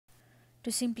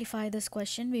To simplify this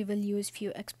question, we will use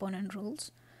few exponent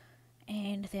rules,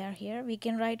 and they are here. We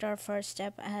can write our first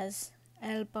step as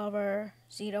L power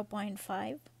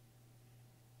 0.5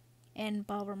 n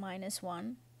power minus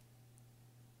 1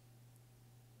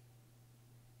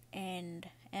 and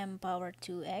m power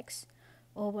 2x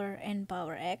over n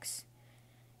power x.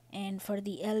 And for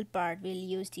the L part, we'll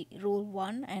use the rule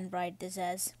 1 and write this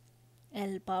as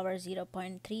L power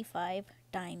 0.35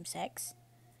 times x.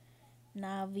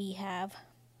 Now we have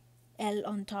L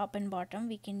on top and bottom.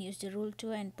 We can use the rule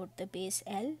 2 and put the base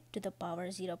L to the power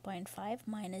 0.5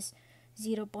 minus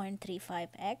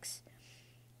 0.35x.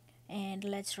 And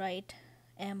let's write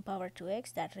m power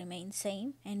 2x, that remains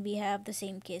same. And we have the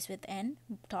same case with n,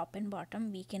 top and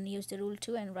bottom. We can use the rule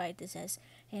 2 and write this as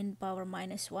n power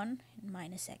minus 1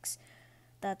 minus x.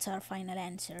 That's our final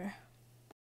answer.